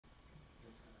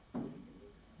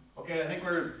Okay, I think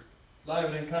we're live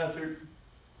and in concert.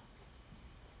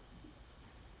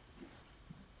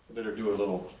 I better do a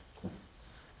little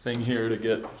thing here to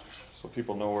get so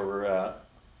people know where we're at.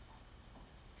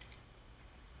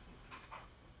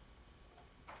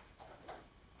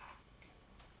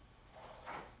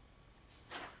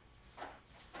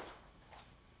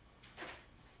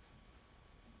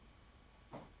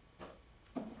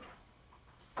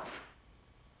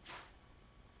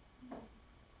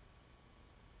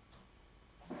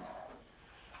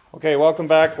 Okay, welcome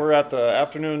back. We're at the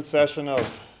afternoon session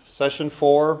of session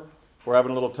 4. We're having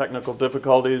a little technical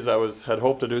difficulties. I had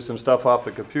hoped to do some stuff off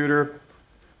the computer,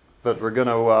 but we're going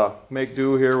to make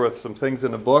do here with some things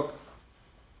in the book.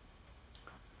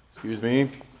 Excuse me.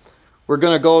 We're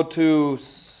going to go to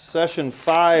session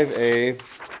 5A,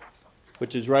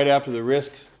 which is right after the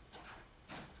risk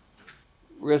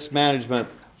management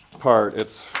part.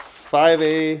 It's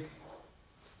 5A-2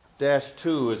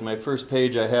 is my first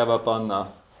page I have up on the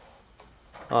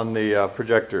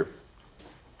projector.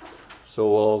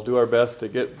 So we'll do our best to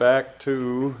get back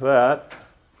to that.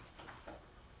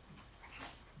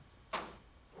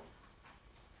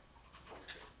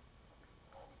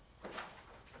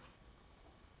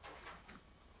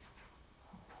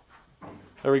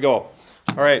 There we go. All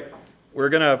right, we're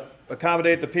going to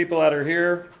accommodate the people that are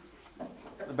here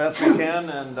the best we can,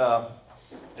 and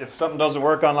if something doesn't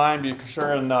work online, be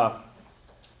sure and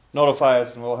notify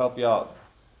us and we'll help you out.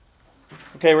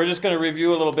 Okay, we're just going to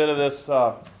review a little bit of this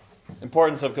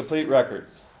importance of complete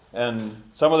records. And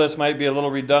some of this might be a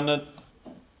little redundant.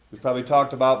 We've probably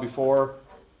talked about before.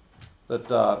 But,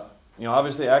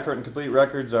 obviously accurate and complete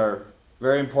records are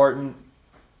very important.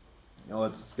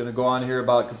 It's going to go on here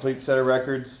about complete set of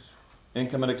records,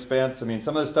 income and expense. I mean,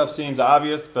 some of this stuff seems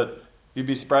obvious, but you'd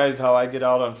be surprised how I get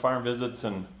out on farm visits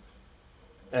and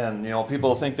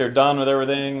people think they're done with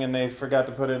everything and they forgot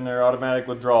to put in their automatic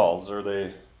withdrawals, or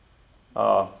they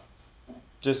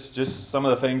just some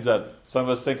of the things that some of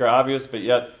us think are obvious, but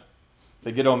yet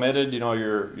they get omitted.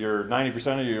 Your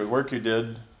 90% of your work you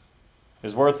did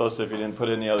is worthless if you didn't put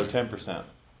in the other 10%.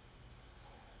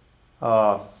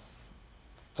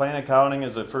 Plain accounting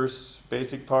is the first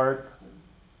basic part.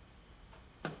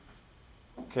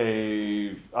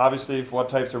 Okay, obviously for what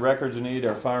types of records you need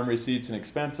are farm receipts and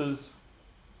expenses,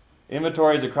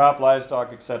 inventories of crop,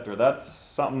 livestock, etc. That's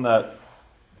something that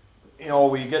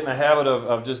we get in the habit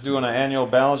of just doing an annual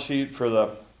balance sheet for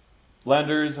the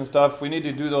lenders and stuff. We need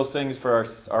to do those things for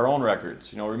our own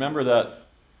records. Remember that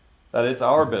it's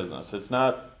our business. It's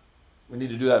not, we need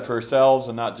to do that for ourselves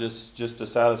and not just to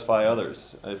satisfy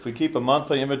others. If we keep a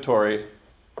monthly inventory,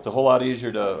 it's a whole lot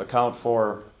easier to account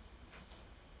for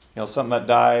something that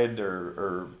died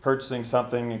or purchasing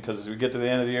something, because we get to the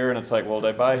end of the year and it's like, well,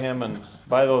 did I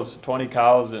buy those 20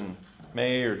 cows in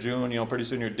May or June? Pretty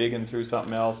soon you're digging through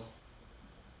something else.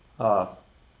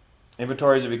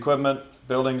 Inventories of equipment,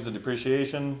 buildings, and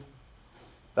depreciation.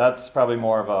 That's probably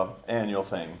more of an annual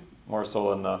thing, more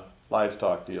so than the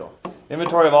livestock deal.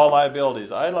 Inventory of all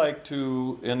liabilities. I like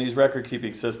to, in these record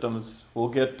keeping systems, we'll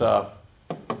get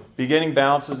beginning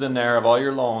balances in there of all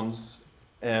your loans,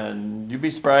 and you'd be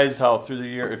surprised how through the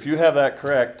year, if you have that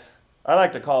correct, I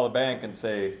like to call the bank and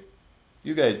say,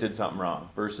 you guys did something wrong,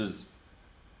 versus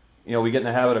we get in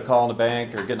the habit of calling the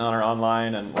bank or getting on our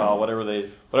online and, well, whatever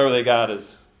they got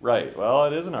is right. Well,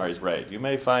 it isn't always right. You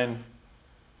may find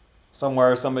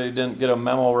somewhere somebody didn't get a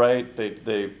memo right.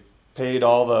 They paid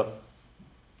all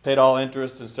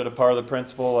interest instead of part of the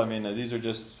principal. I mean, these are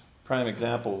just prime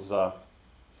examples.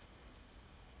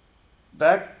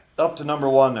 Back up to number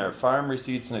 1 there, farm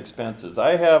receipts and expenses.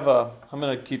 I'm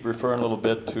going to keep referring a little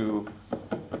bit to,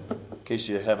 in case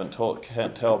you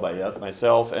can't tell by yet,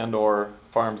 myself and or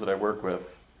farms that I work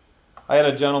with. I had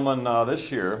a gentleman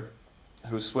this year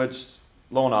who switched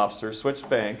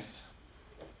banks,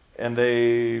 and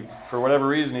for whatever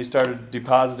reason, he started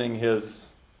depositing his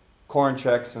corn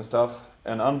checks and stuff,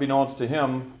 and unbeknownst to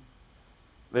him,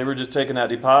 they were just taking that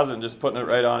deposit and just putting it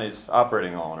right on his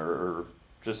operating loan, or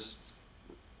just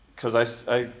because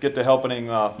I get to helping him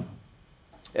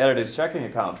edit his checking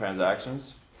account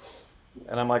transactions,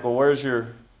 and I'm like, well, where's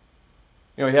your,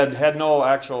 he had no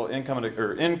actual income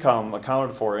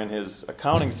accounted for in his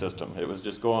accounting system. It was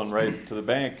just going right to the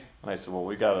bank. And I said,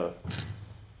 well,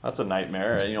 that's a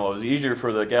nightmare. It was easier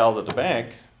for the gals at the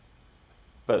bank,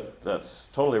 but that's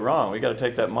totally wrong. We got to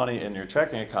take that money in your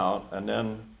checking account and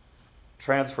then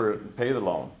transfer it and pay the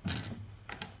loan.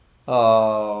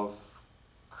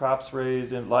 Crops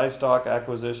raised in livestock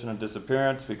acquisition and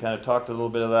disappearance. We kind of talked a little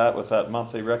bit of that with that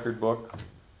monthly record book.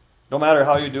 No matter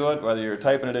how you do it, whether you're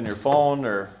typing it in your phone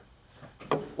or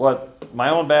what my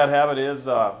own bad habit is,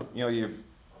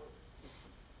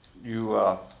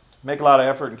 you make a lot of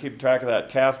effort and keep track of that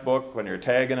calf book when you're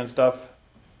tagging and stuff,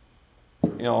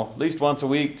 you know, at least once a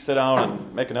week, sit down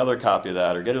and make another copy of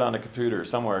that or get it on the computer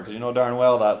somewhere, because you know darn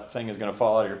well that thing is going to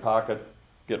fall out of your pocket,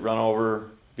 get run over,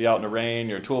 be out in the rain,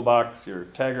 your toolbox, your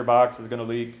tagger box is going to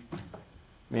leak. I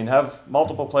mean, have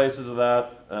multiple places of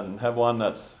that and have one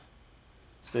that's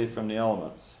safe from the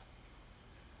elements.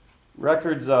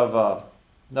 Records of,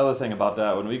 another thing about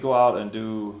that, when we go out and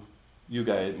do, you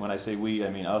guys, when I say we, I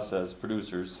mean us as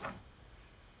producers,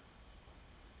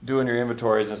 doing your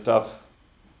inventories and stuff,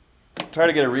 try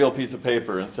to get a real piece of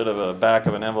paper instead of a back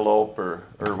of an envelope or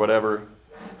whatever,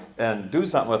 and do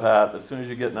something with that as soon as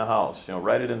you get in the house. You know,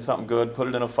 write it in something good, put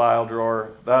it in a file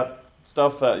drawer. That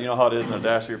stuff that, you know how it is in the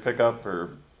dash of your pickup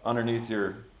or underneath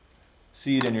your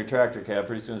seat in your tractor cab,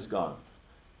 pretty soon it's gone.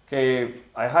 Okay,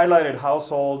 I highlighted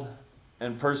household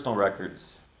and personal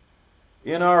records.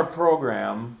 In our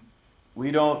program, we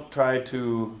don't try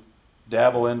to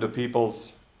dabble into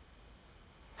people's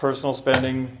personal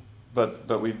spending,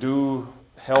 but we do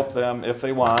help them if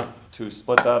they want to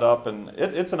split that up, and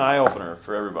it's an eye-opener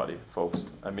for everybody,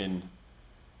 folks. I mean,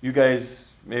 you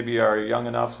guys maybe are young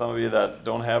enough, some of you that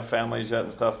don't have families yet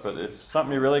and stuff, but it's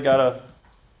something you really gotta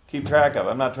keep track of.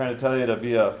 I'm not trying to tell you to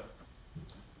be a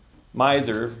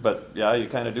miser, but yeah, you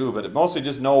kind of do, but mostly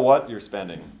just know what you're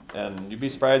spending. And you'd be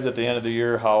surprised at the end of the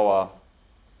year how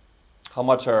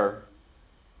much our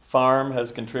farm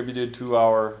has contributed to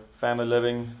our family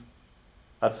living.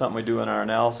 That's something we do in our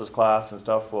analysis class and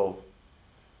stuff. We'll,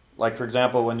 like for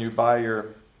example, when you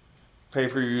pay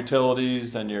for your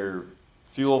utilities and your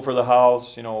fuel for the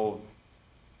house, you know,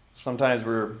 sometimes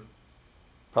we're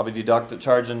probably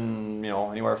charging, you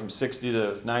know, anywhere from 60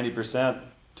 to 90%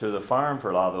 to the farm for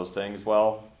a lot of those things.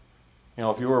 Well, you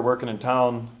know, if you were working in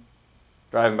town,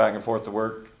 driving back and forth to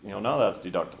work, you know, none of that's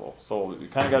deductible. So you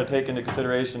kind of got to take into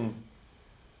consideration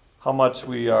how much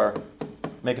we are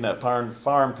making that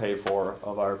farm pay for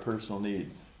of our personal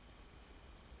needs.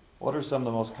 What are some of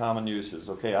the most common uses?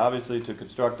 Okay, obviously to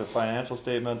construct a financial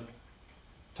statement,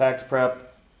 tax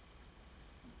prep.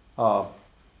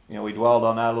 You know, we dwelled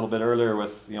on that a little bit earlier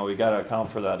with, you know, we got to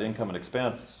account for that income and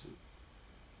expense.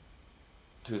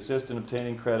 To assist in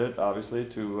obtaining credit, obviously,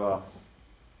 to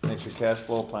make your cash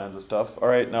flow plans and stuff. All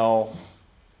right, now,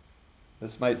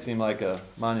 this might seem like a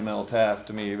monumental task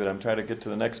to me, but I'm trying to get to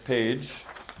the next page,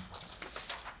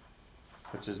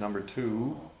 which is number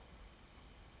 2.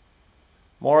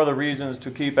 More of the reasons to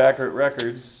keep accurate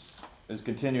records is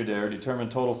continued there. Determine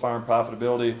total farm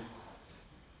profitability.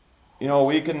 You know,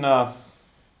 we can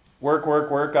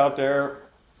work out there.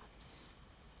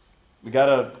 We got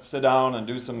to sit down and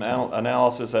do some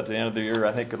analysis at the end of the year.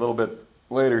 I think a little bit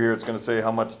later here it's going to say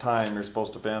how much time you're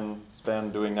supposed to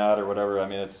spend doing that or whatever. I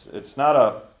mean, it's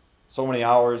not so many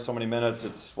hours, so many minutes.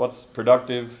 It's what's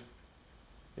productive.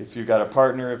 If you've got a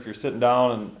partner, if you're sitting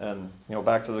down and you know,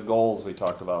 back to the goals we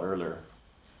talked about earlier.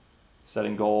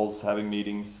 Setting goals, having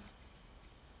meetings.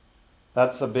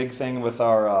 That's a big thing with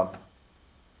our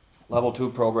level 2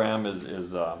 program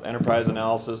is enterprise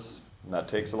analysis. And that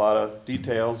takes a lot of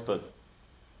details, but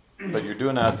you're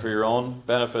doing that for your own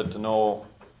benefit to know,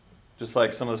 just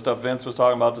like some of the stuff Vince was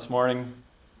talking about this morning,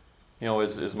 you know,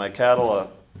 is my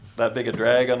cattle that big a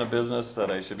drag on the business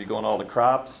that I should be going all the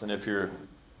crops? And if you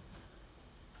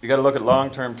got to look at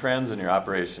long-term trends in your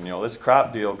operation. You know, this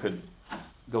crop deal could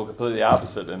go completely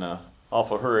opposite in an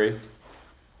awful hurry.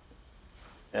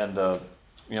 And,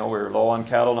 you know, we're low on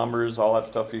cattle numbers, all that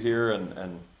stuff you hear,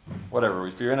 and whatever.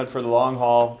 If you're in it for the long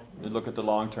haul, you look at the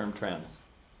long-term trends.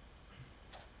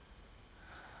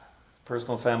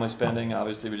 Personal family spending,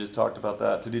 obviously we just talked about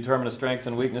that. To determine the strengths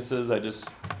and weaknesses, I just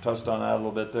touched on that a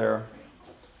little bit there.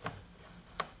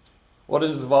 What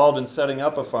is involved in setting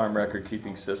up a farm record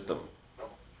keeping system?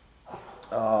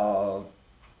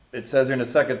 It says here in the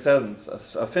second sentence,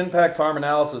 a FinPac farm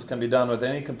analysis can be done with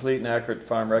any complete and accurate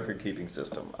farm record keeping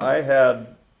system. I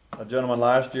had a gentleman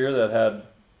last year that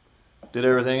did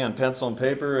everything on pencil and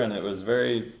paper, and it was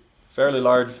fairly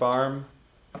large farm.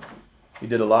 He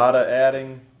did a lot of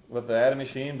adding with the adding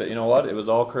machine, but you know what? It was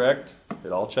all correct.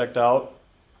 It all checked out.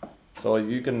 So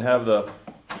you can have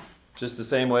just the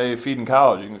same way feeding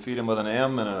cows. You can feed them with an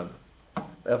M and a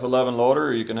F11 loader,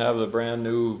 or you can have the brand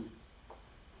new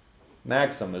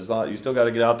Maxim. You still got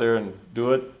to get out there and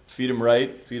do it. Feed them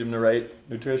right. Feed them the right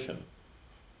nutrition.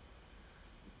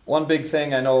 One big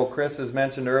thing I know Chris has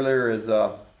mentioned earlier is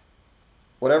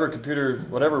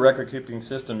whatever record keeping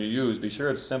system you use, be sure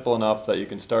it's simple enough that you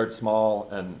can start small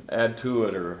and add to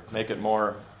it or make it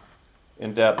more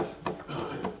in depth.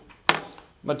 I'm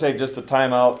going to take just a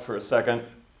time out for a second.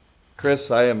 Chris,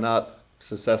 I am not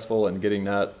successful in getting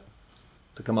that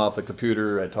to come off the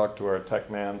computer. I talked to our tech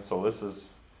man, so this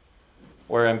is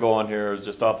where I'm going here, is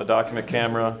just off the document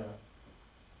camera.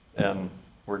 And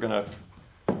we're gonna,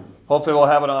 hopefully we'll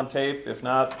have it on tape. If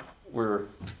not, we're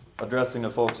addressing the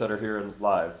folks that are here in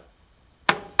live.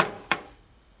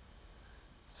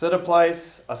 Set a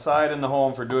place aside in the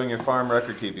home for doing your farm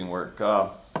record keeping work.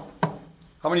 How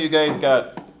many of you guys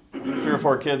got 3 or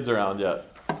 4 kids around yet?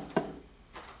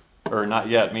 Or not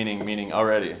yet, meaning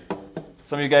already.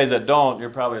 Some of you guys that don't, you're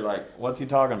probably like, what's he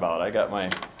talking about? I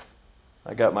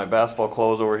got my basketball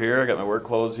clothes over here, I got my work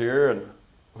clothes here, and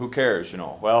who cares, you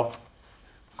know? Well,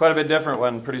 quite a bit different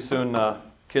when pretty soon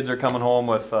kids are coming home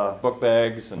with book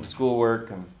bags and schoolwork,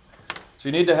 and so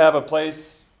you need to have a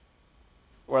place,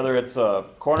 whether it's a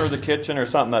corner of the kitchen or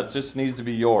something that just needs to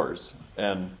be yours.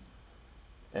 And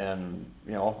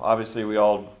you know, obviously we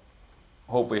all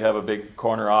hope we have a big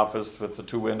corner office with the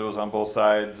 2 windows on both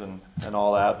sides and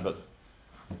all that, but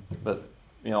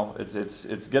you know,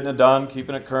 it's getting it done,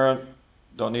 keeping it current.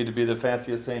 Don't need to be the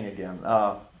fanciest thing again.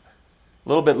 A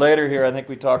little bit later here, I think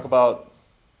we talk about,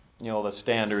 you know, the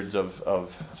standards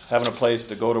of having a place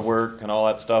to go to work and all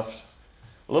that stuff.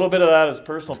 A little bit of that is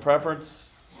personal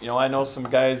preference. You know, I know some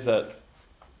guys that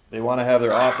they want to have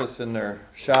their office in their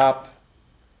shop,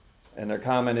 and their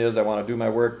comment is, I want to do my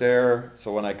work there,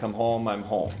 so when I come home, I'm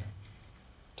home.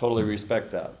 Totally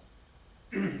respect that.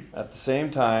 At the same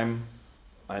time,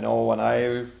 I know when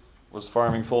I was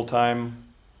farming full-time,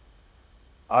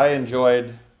 I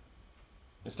enjoyed,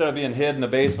 instead of being hid in the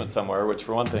basement somewhere, which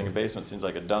for one thing, a basement seems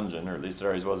like a dungeon, or at least it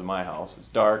always was in my house. It's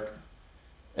dark,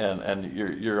 and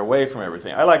you're away from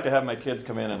everything. I like to have my kids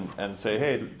come in and say,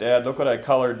 hey, Dad, look what I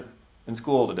colored in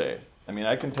school today. I mean,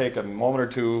 I can take a moment or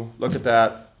two, look at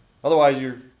that. Otherwise,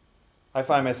 I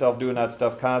find myself doing that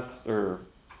stuff or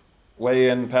way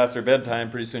in past their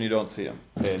bedtime. Pretty soon you don't see them.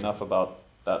 Okay, enough about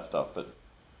that stuff. But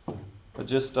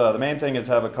just the main thing is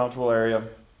have a comfortable area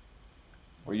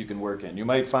where you can work in. You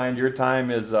might find your time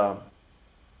is, the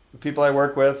people I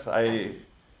work with,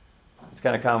 it's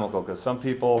kind of comical because some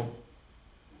people,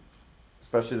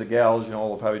 especially the gals, you know,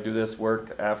 will probably do this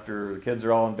work after the kids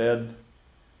are all in bed.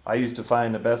 I used to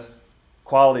find the best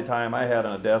quality time I had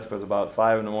on a desk was about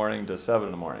 5 in the morning to 7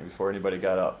 in the morning before anybody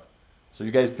got up. So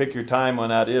you guys pick your time when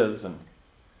that is, and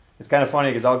it's kind of funny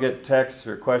because I'll get texts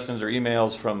or questions or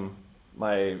emails from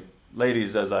my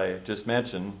ladies, as I just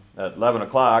mentioned, at 11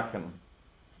 o'clock, and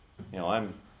you know,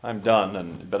 I'm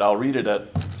done, but I'll read it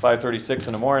at 5:36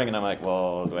 in the morning, and I'm like,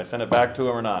 well, do I send it back to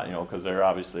them or not? You know, because they're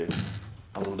obviously on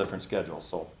a little different schedule.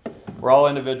 So we're all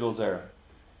individuals there.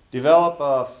 Develop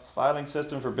a filing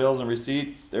system for bills and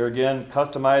receipts. There again,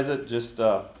 customize it. Just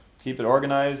keep it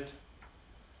organized.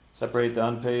 Separate the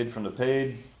unpaid from the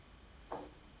paid.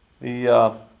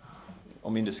 I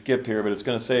don't mean to skip here, but it's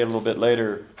going to say a little bit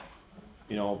later,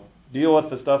 you know, deal with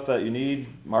the stuff that you need,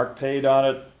 mark paid on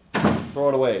it, throw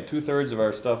it away. 2/3 of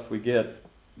our stuff we get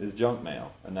is junk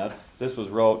mail. And this was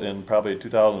wrote in probably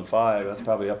 2005. That's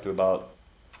probably up to about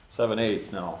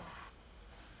 7/8 now.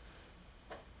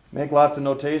 Make lots of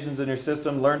notations in your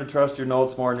system. Learn to trust your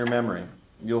notes more in your memory.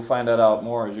 You'll find that out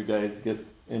more as you guys get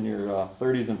in your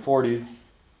 30s and 40s,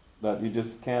 that you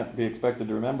just can't be expected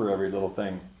to remember every little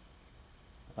thing.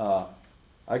 I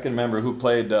can remember who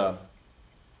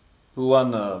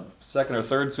won the 2nd or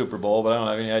 3rd Super Bowl, but I don't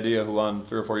have any idea who won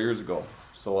 3 or 4 years ago.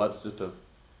 So that's just a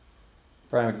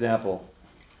prime example.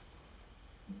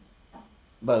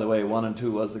 By the way, 1 and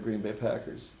 2 was the Green Bay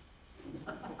Packers.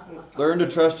 Learn to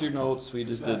trust your notes. We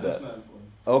just did that.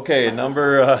 Okay,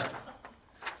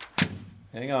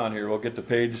 hang on here. We'll get to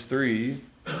page 3,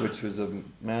 which was a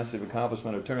massive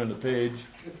accomplishment of turning the page.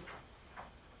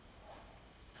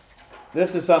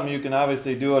 This is something you can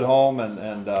obviously do at home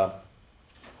and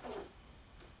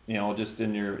you know, just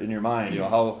in your mind. You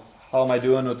know, how am I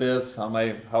doing with this? How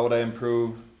would I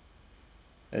improve?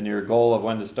 And your goal of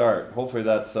when to start. Hopefully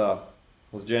that's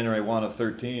was January 1 of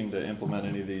 13 to implement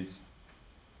any of these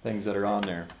things that are on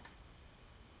there.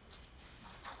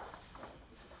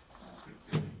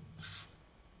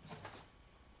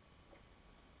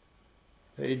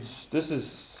 This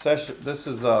is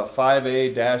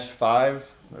 5A-5.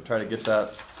 I'll try to get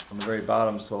that on the very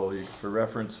bottom for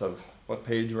reference of what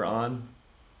page we're on.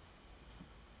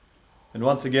 And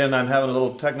once again, I'm having a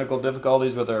little technical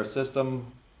difficulties with our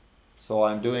system, so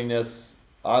I'm doing this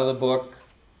out of the book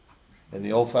in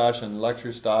the old-fashioned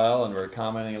lecture style, and we're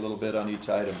commenting a little bit on each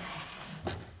item.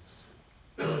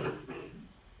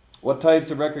 What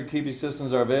types of record-keeping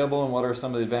systems are available, and what are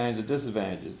some of the advantages and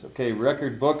disadvantages? Okay,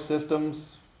 record book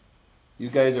systems. You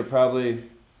guys are probably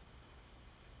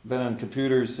been on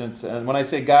computers since, and when I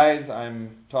say guys,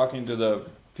 I'm talking to the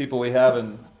people we have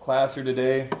in class here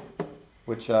today.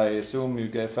 which I assume you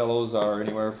guys fellows are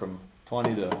anywhere from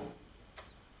 20 to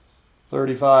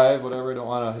 35, whatever. I don't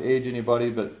want to age anybody,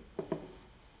 but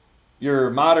you're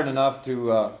modern enough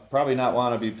to probably not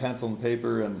want to be pencil and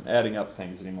paper and adding up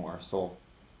things anymore. So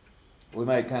we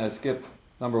might kind of skip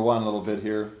number 1 a little bit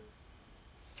here.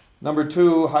 Number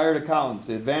 2, hired accountants.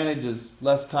 The advantage is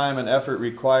less time and effort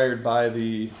required by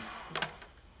the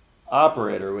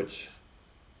operator, which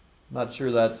I'm not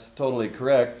sure that's totally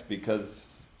correct, because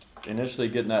initially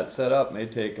getting that set up may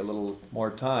take a little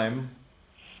more time.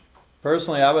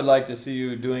 Personally, I would like to see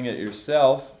you doing it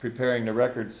yourself, preparing the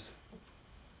records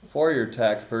for your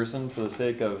tax person for the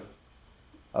sake of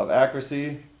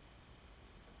accuracy.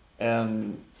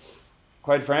 And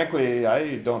quite frankly,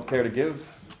 I don't care to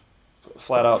give a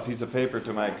flat out piece of paper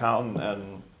to my accountant,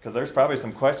 and because there's probably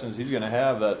some questions he's going to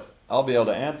have that I'll be able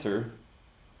to answer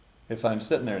if I'm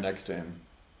sitting there next to him.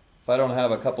 If I don't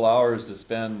have a couple hours to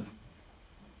spend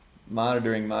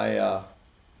monitoring my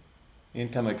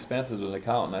income expenses with an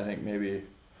accountant, I think maybe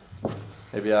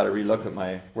I ought to relook at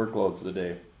my workload for the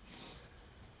day.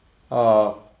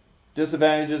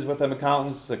 Disadvantages with them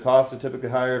accountants: the cost is typically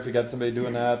higher if you got somebody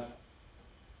doing that.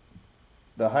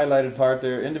 The highlighted part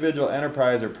there, individual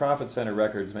enterprise or profit center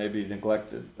records may be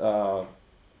neglected.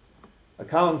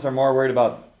 Accountants are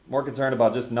more concerned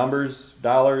about just numbers,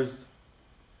 dollars.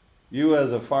 You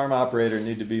as a farm operator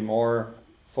need to be more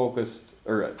focused,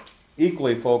 or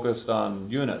equally focused, on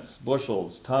units,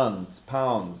 bushels, tons,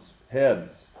 pounds,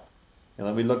 heads. And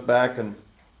then we look back and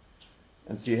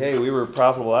see, hey, we were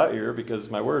profitable that year because,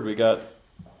 my word, we got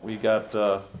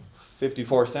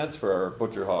 54 cents for our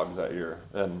butcher hogs that year.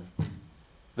 And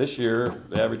this year,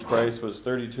 the average price was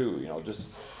 32. You know, just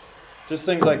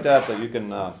things like that you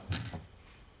can,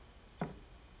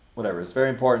 whatever. It's very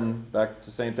important. Back to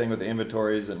the same thing with the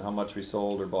inventories and how much we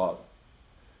sold or bought.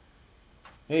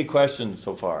 Any questions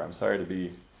so far? I'm sorry to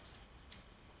be.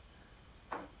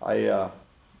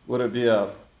 Would it be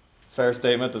a fair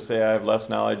statement to say I have less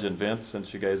knowledge than Vince,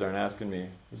 since you guys aren't asking me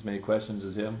as many questions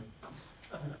as him?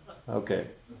 Okay.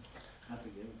 That's a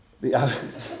given.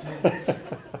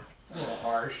 It's a little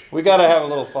harsh. We got to have a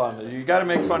little fun. You got to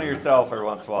make fun of yourself every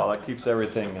once in a while. That keeps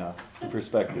everything in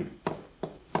perspective.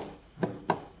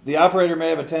 The operator may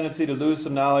have a tendency to lose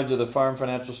some knowledge of the farm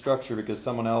financial structure because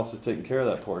someone else is taking care of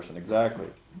that portion. Exactly.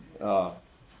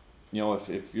 You know,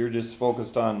 if you're just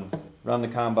focused on run the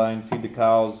combine, feed the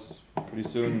cows, pretty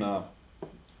soon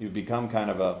you become kind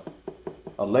of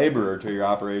a laborer to your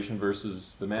operation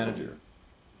versus the manager.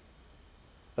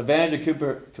 Advantage of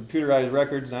computerized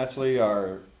records naturally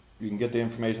are you can get the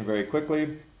information very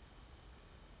quickly.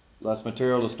 Less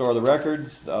material to store the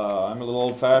records. I'm a little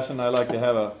old-fashioned. I like to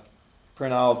have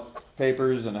print out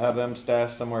papers and have them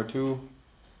stashed somewhere too.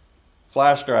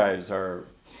 Flash drives are a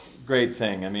great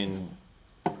thing. I mean,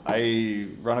 I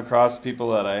run across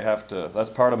people that I have to, that's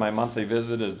part of my monthly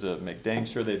visit, is to make dang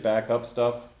sure they back up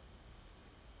stuff.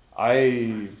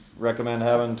 I recommend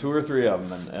having 2 or 3 of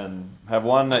them and have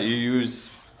one that you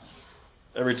use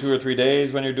every 2 or 3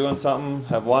 days when you're doing something.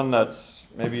 Have one that's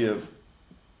maybe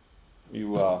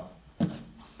you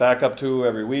back up to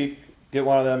every week. Get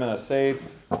one of them in a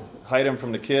safe. Hide them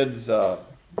from the kids.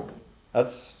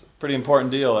 That's a pretty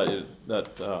important deal.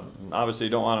 Obviously you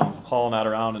don't want them hauling that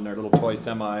around in their little toy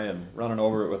semi and running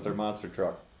over it with their monster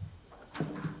truck.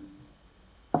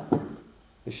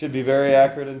 They should be very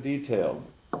accurate and detailed,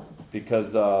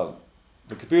 because the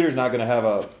computer's not going to have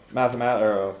a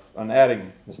an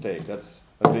adding mistake. That's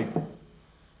a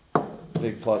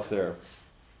big plus there.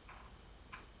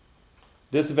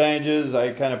 Disadvantages,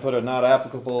 I kind of put a not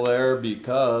applicable there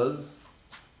because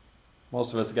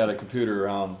most of us got a computer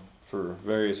around for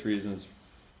various reasons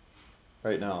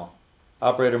right now.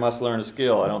 Operator must learn a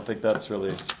skill. I don't think that's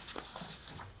really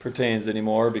pertains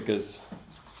anymore, because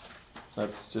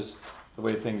that's just the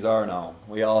way things are now.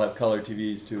 We all have color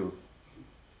TVs too.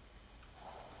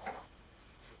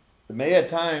 It may at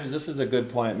times, this is a good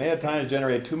point, it may at times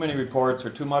generate too many reports or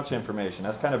too much information.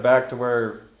 That's kind of back to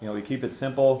where, you know, we keep it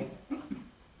simple.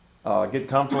 Get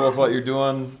comfortable with what you're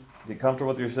doing, get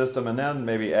comfortable with your system, and then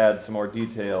maybe add some more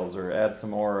details or add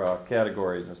some more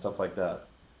categories and stuff like that.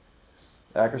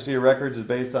 Accuracy of records is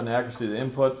based on the accuracy of the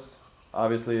inputs.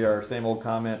 Obviously, our same old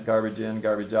comment, garbage in,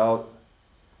 garbage out.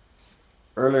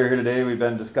 Earlier here today, we've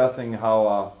been discussing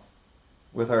how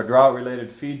with our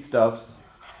drought-related feedstuffs,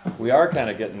 we are kind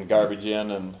of getting garbage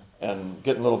in and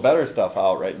getting a little better stuff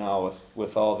out right now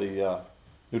with all the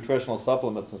nutritional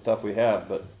supplements and stuff we have,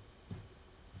 but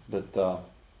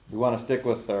we want to stick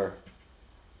with our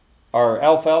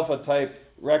alfalfa type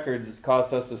records. It's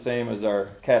cost us the same as our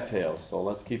cattails, so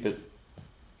let's keep it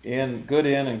in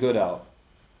and good out.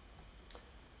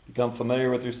 become familiar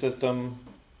with your system.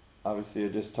 Obviously, I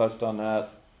just touched on that.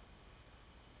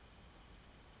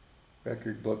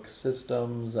 Record book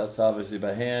systems, that's obviously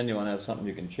by hand. You want to have something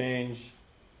you can change.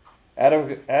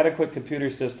 Adequate computer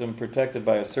system protected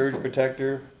by a surge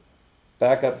protector,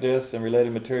 backup disks, and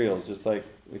related materials, just like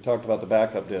we talked about the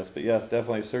backup disk. But yes,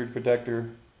 definitely a surge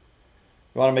protector.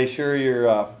 You want to make sure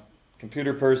your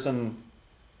computer person,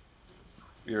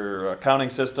 your accounting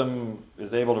system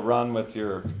is able to run with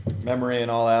your memory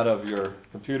and all that of your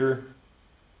computer.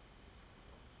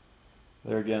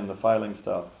 There again, the filing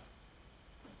stuff.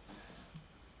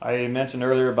 I mentioned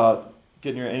earlier about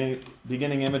getting your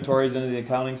beginning inventories into the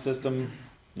accounting system,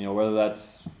 whether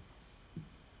that's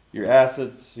your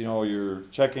assets, your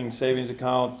checking savings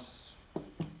accounts,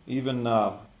 even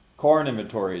corn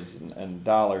inventories and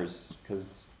dollars,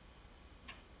 because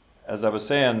as I was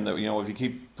saying, that if you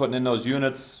keep putting in those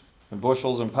units and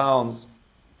bushels and pounds,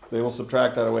 they will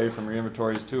subtract that away from your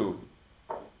inventories too.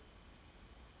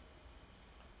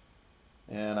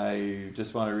 And I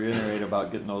just want to reiterate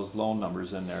about getting those loan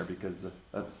numbers in there, because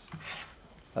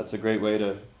that's a great way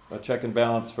to check and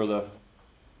balance for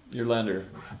your lender.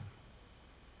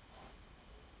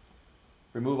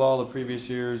 Remove all the previous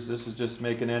years. This is just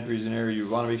making entries in there. You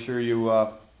want to make sure you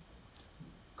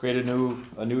create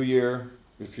a new year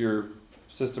if your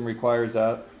system requires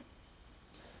that.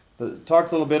 It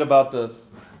talks a little bit about the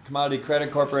Commodity Credit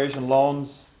Corporation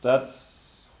loans.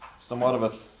 That's somewhat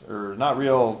of or not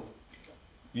real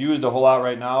used a whole lot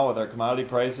right now with our commodity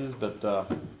prices, but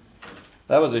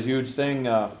that was a huge thing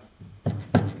a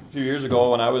few years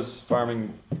ago when I was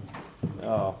farming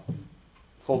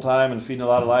full-time and feeding a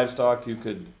lot of livestock. You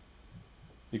could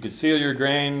seal your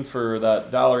grain for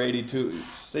that $1.82.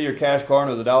 Say your cash corn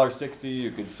was $1.60,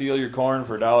 you could seal your corn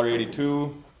for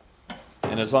 $1.82,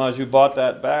 and as long as you bought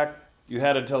that back, you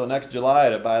had until the next July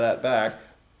to buy that back,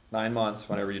 9 months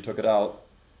whenever you took it out,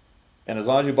 and as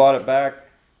long as you bought it back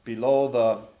below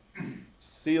the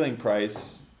ceiling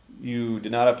price, you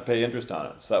did not have to pay interest on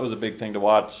it. So that was a big thing to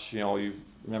watch. You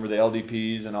remember the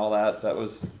LDPs and all that. That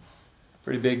was a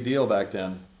pretty big deal back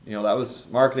then.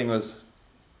 Marketing was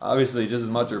obviously just as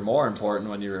much or more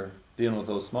important when you were dealing with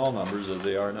those small numbers as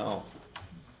they are now.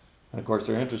 And of course,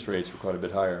 their interest rates were quite a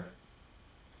bit higher.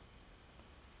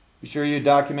 Be sure you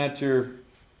document your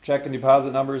check and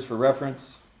deposit numbers for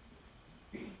reference.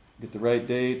 Get the right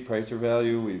date, price or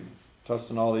value. We've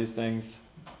touched on all these things.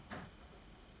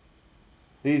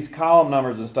 These column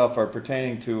numbers and stuff are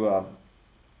pertaining to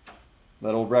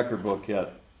that old record book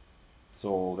yet,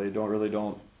 so they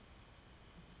don't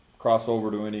cross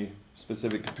over to any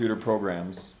specific computer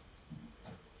programs.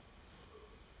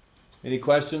 Any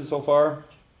questions so far?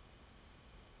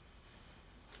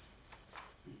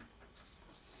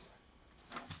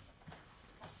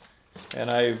 And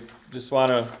I just want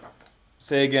to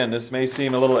say again, this may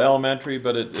seem a little elementary,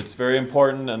 but it's very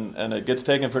important, and it gets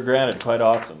taken for granted quite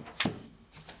often.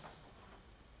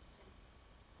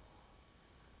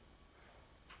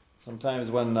 Sometimes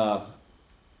when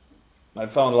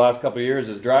I've found the last couple of years,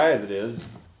 as dry as it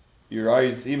is, you're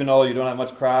always, even though you don't have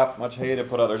much crop, much hay to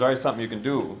put out, there's always something you can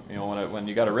do. When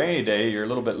you got a rainy day, you're a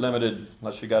little bit limited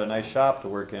unless you got a nice shop to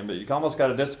work in, but you almost got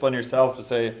to discipline yourself to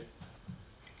say,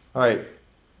 all right,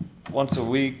 once a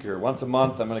week or once a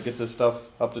month, I'm going to get this stuff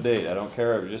up to date. I don't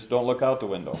care. Just don't look out the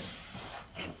window.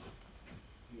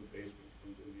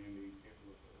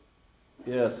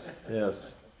 Yes,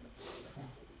 yes.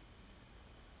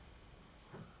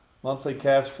 Monthly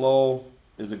cash flow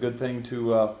is a good thing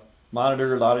to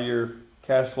monitor. A lot of your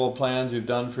cash flow plans you've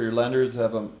done for your lenders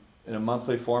have them in a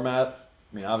monthly format.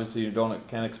 I mean, obviously you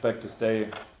can't expect to stay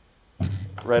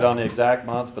right on the exact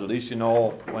month, but at least you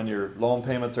know when your loan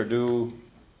payments are due.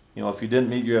 If you didn't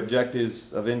meet your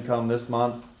objectives of income this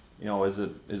month, is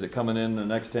it coming in the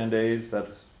next 10 days?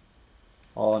 That's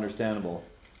all understandable.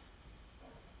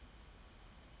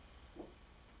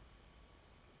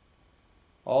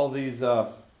 All these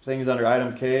things under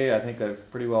item K, I think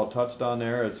I've pretty well touched on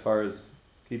there as far as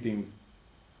keeping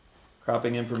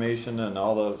cropping information and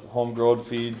all the homegrown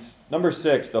feeds. Number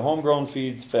 6, the homegrown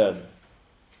feeds fed.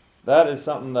 That is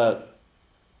something that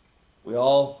we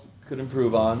all could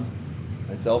improve on,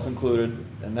 myself included,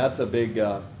 and that's a big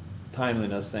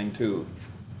timeliness thing too.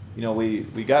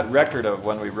 We got record of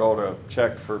when we wrote a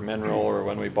check for mineral or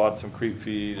when we bought some creep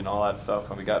feed and all that stuff,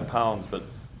 and we got pounds, but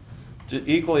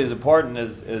equally as important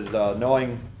is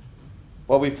knowing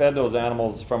what we fed those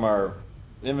animals from our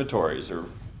inventories and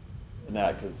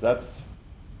that, because that's,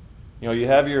 you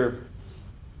have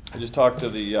I just talked to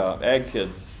the ag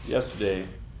kids yesterday.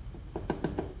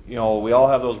 We all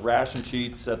have those ration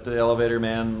sheets that the elevator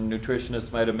man,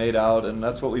 nutritionist might have made out, and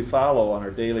that's what we follow on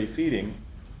our daily feeding.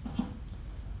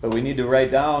 But we need to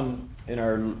write down in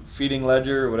our feeding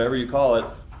ledger, or whatever you call it,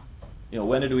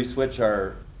 when did we switch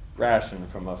our ration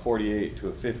from a 48 to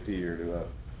a 50 or to a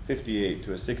 58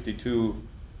 to a 62,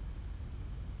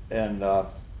 and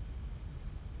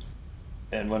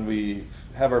when we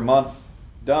have our month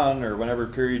done, or whenever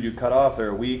period you cut off, or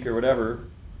a week or whatever,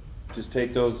 just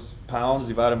take those pounds,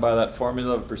 divide them by that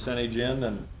formula of percentage in,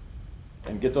 and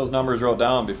get those numbers wrote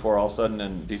down before all of a sudden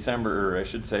in December, or I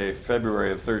should say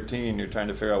February of 13, you're trying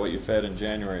to figure out what you fed in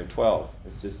January of 12.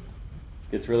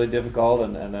 It's really difficult,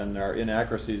 and then our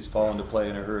inaccuracies fall into play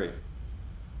in a hurry.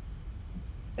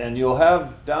 And you'll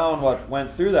have down what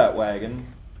went through that wagon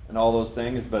and all those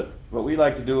things, but what we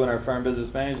like to do in our farm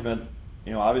business management,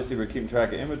 obviously we're keeping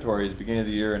track of inventories beginning of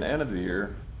the year and end of the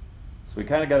year, so we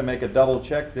kind of got to make a double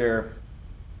check there.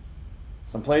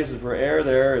 Some places for error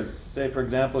there is, say for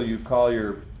example, you call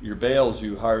your bales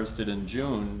you harvested in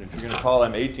June, if you're going to call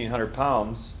them 1,800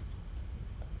 pounds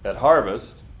at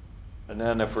harvest, and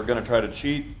then if we're going to try to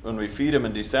cheat when we feed them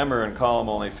in December and call them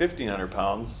only 1,500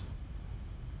 pounds,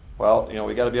 well,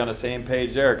 we got to be on the same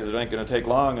page there, because it ain't going to take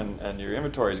long, and your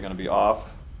inventory is going to be off.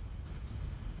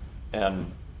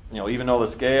 And even though the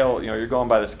scale, you're going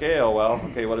by the scale, well,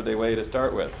 okay, what did they weigh to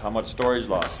start with? How much storage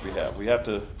loss we have? We have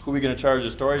to, who are we going to charge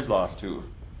the storage loss to?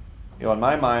 In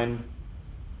my mind,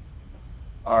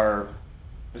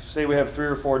 say we have 3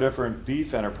 or 4 different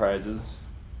beef enterprises,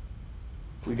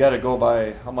 we got to go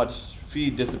by how much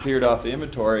feed disappeared off the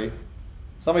inventory.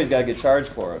 Somebody's got to get charged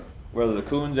for it, whether the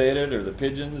coons ate it, or the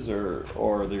pigeons, or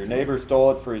your neighbor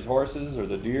stole it for his horses, or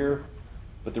the deer.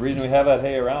 But the reason we have that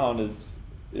hay around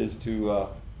is to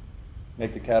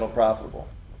make the cattle profitable.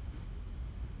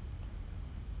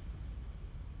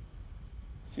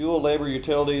 Fuel, labor,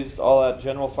 utilities, all that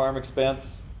general farm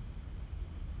expense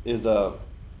is a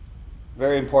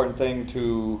very important thing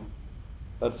to,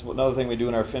 that's another thing we do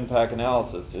in our FinPack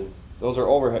analysis, is those are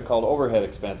called overhead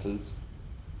expenses,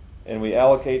 and we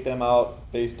allocate them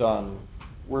out based on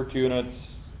work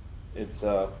units. It's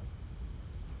a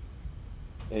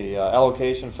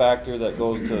allocation factor that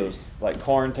goes to, like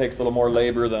corn takes a little more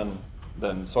labor than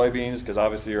soybeans, because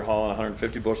obviously you're hauling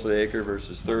 150 bushel an acre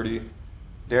versus 30.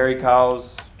 Dairy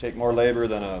cows take more labor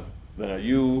than a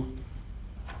ewe.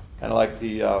 Kind of like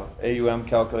the AUM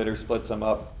calculator splits them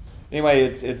up. Anyway,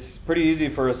 it's pretty easy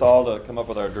for us all to come up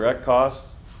with our direct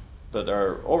costs, but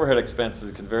our overhead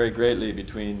expenses can vary greatly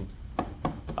between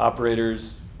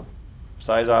operators,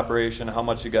 size operation, how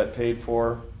much you got paid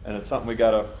for, and it's something we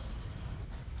gotta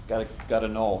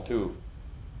know too.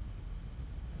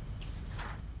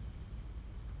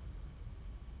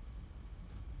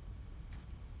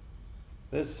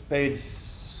 This page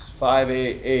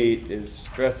 5A8 is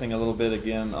stressing a little bit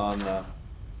again on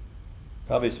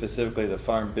probably specifically the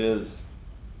farm biz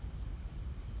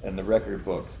and the record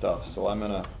book stuff, so I'm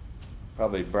gonna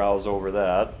probably browse over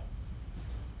that.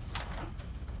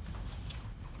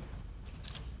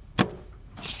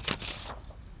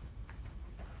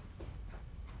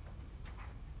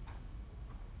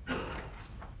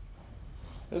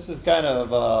 This is kind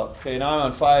of, okay, now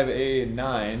I'm on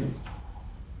 5A9.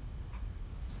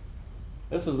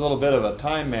 This is a little bit of a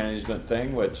time management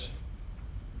thing, which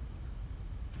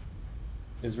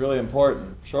is really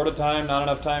important. Short of time, not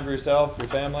enough time for yourself, your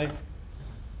family.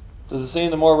 Does it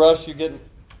seem the more rush you get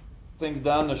things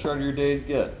done, the shorter your days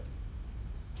get?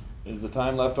 Is the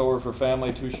time left over for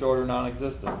family too short or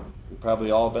non-existent? We've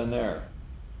probably all been there.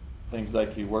 Things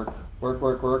like you work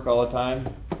all the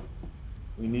time.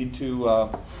 We need to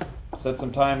set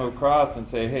some time across and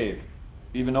say, hey,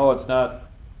 even though it's not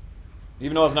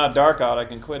dark out, I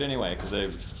can quit anyway, because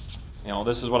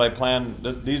this is what I planned.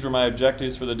 These were my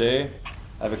objectives for the day.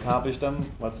 I've accomplished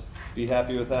them. Let's be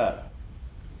happy with that.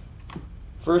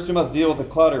 First, we must deal with the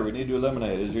clutter we need to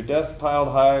eliminate. Is your desk piled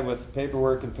high with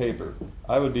paperwork and paper?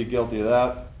 I would be guilty of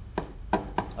that.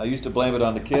 I used to blame it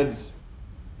on the kids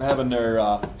having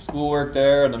their schoolwork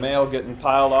there and the mail getting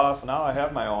piled off. Now I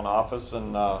have my own office,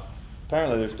 and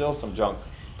apparently there's still some junk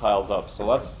piles up. So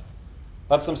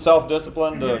that's some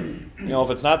self-discipline to, if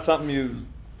it's not something you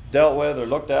dealt with or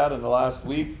looked at in the last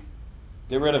week,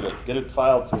 get rid of it. Get it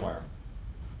filed somewhere.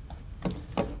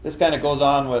 This kind of goes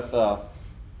on with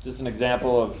just an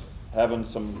example of having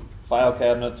some file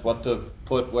cabinets, what to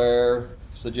put where,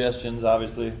 suggestions,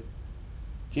 obviously.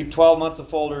 Keep 12 months of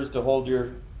folders to hold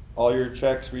all your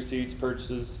checks, receipts,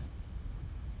 purchases.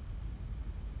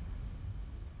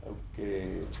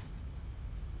 Okay.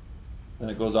 Then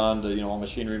it goes on to,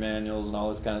 machinery manuals and all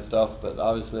this kind of stuff, but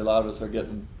obviously a lot of us are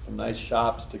getting some nice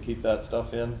shops to keep that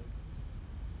stuff in.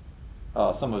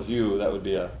 Some of you, that would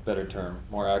be a better term,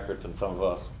 more accurate than some of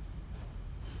us.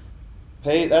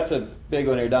 That's a big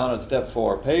one. You're down at step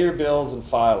 4. Pay your bills and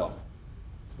file them.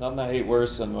 It's nothing I hate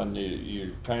worse than when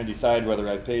you're trying to decide whether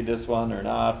I paid this one or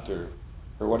not, or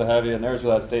what have you. And there's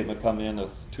where that statement come in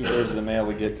of 2/3 of the mail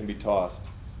we get can be tossed.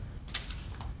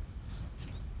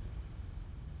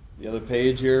 The other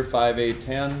page here, 5, 8,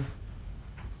 10.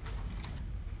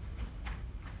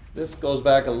 This goes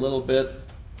back a little bit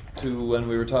to when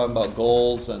we were talking about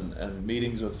goals and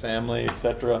meetings with family,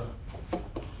 etc.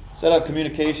 Set up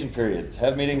communication periods.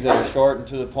 Have meetings that are short and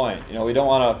to the point. You know, we don't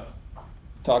want to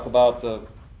talk about the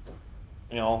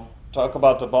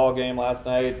ball game last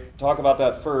night. Talk about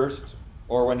that first,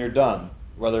 or when you're done.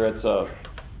 Whether it's a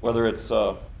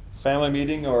family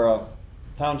meeting or a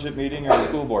township meeting or a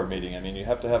school board meeting. I mean, you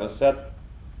have to have a set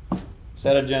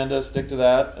agenda, stick to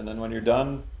that, and then when you're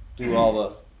done, do all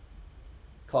the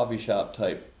coffee shop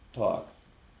type talk.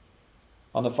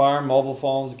 On the farm, mobile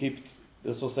phones,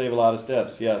 this will save a lot of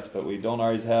steps, yes, but we don't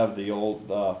always have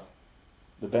the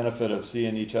benefit of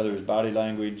seeing each other's body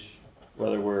language,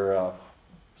 whether we're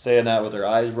saying that with our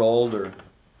eyes rolled or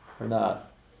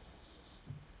not.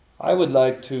 I would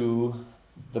like the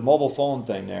mobile phone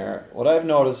thing there, what I've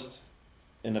noticed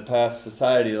in the past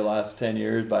society the last 10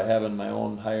 years by having my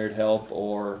own hired help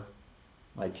or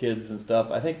my kids and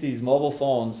stuff, I think these mobile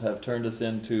phones have turned us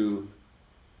into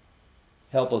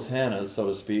helpless Hannahs, so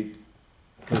to speak,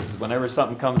 because whenever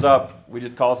something comes up, we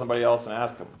just call somebody else and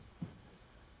ask them.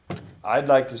 I'd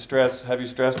like to have you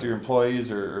stress to your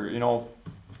employees or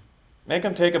make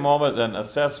them take a moment and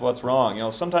assess what's wrong. You know,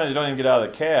 sometimes you don't even get out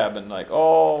of the cab and like,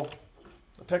 oh,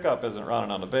 the pickup isn't running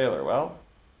on the baler. Well,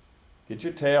 get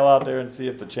your tail out there and see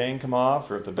if the chain come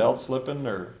off or if the belt's slipping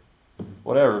or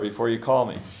whatever before you call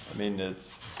me. I mean,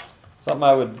 it's something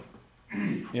I would,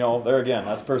 there again,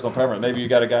 that's personal preference. Maybe you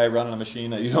got a guy running a machine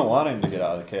that you don't want him to get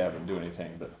out of the cab and do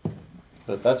anything,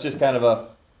 but that's just kind of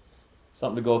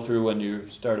something to go through when you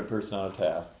start a person on a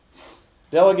task.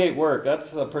 Delegate work,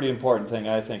 that's a pretty important thing,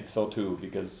 I think so too,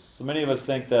 because so many of us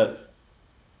think that,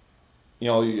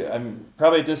 I'm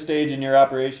probably at this stage in your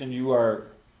operation, you are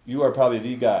probably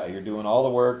the guy. You're doing all the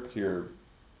work, you're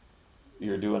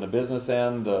doing the business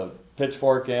end, the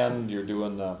pitchfork end, you're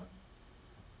doing the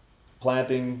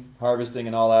planting, harvesting,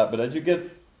 and all that. But as you get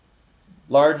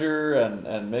larger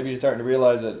and maybe you're starting to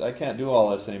realize that I can't do all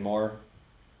this anymore,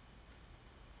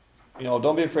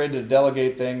 don't be afraid to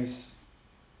delegate things,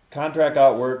 contract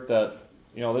out work that,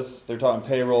 they're talking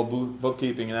payroll,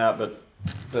 bookkeeping and that,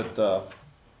 but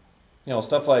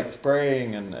stuff like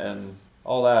spraying and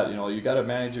all that, you got to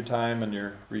manage your time and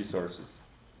your resources.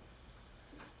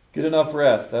 Get enough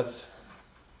rest.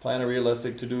 Plan a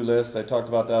realistic to-do list. I talked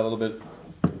about that a little bit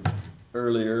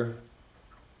earlier.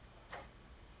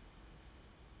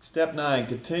 Step 9,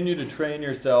 continue to train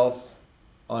yourself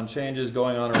on changes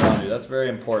going on around you. That's very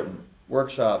important.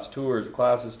 Workshops, tours,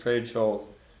 classes, trade shows.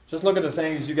 Just look at the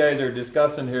things you guys are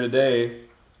discussing here today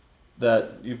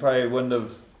that you probably wouldn't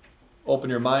have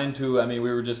opened your mind to. I mean,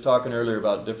 we were just talking earlier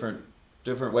about different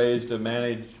ways to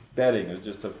manage bedding. It's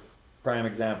just a prime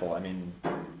example. I mean,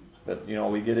 but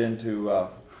we get into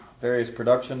various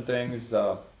production things.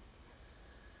 I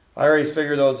always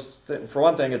figure those. For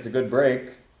one thing, it's a good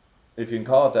break, if you can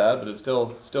call it that. But it's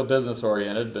still business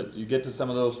oriented. But you get to some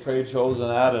of those trade shows and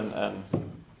that, and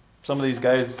some of these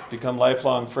guys become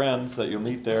lifelong friends that you'll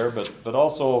meet there. But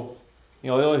also,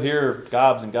 you'll hear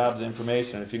gobs and gobs of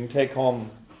information. If you can take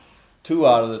home 2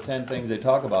 out of the 10 things they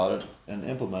talk about it and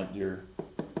implement,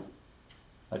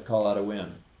 I'd call that a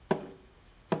win.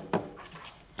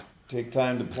 Take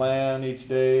time to plan each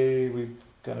day. We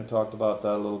kind of talked about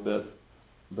that a little bit.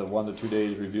 The 1 to 2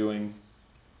 days reviewing.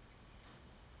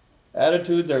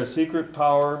 Attitudes are a secret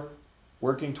power,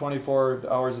 working 24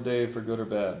 hours a day for good or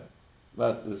bad.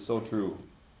 That is so true.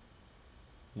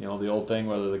 The old thing,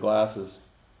 whether the glass is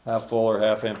half full or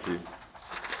half empty.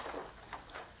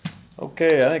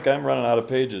 Okay, I think I'm running out of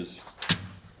pages.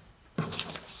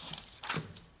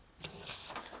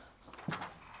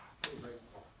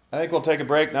 I think we'll take a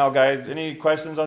break now, guys. Any questions on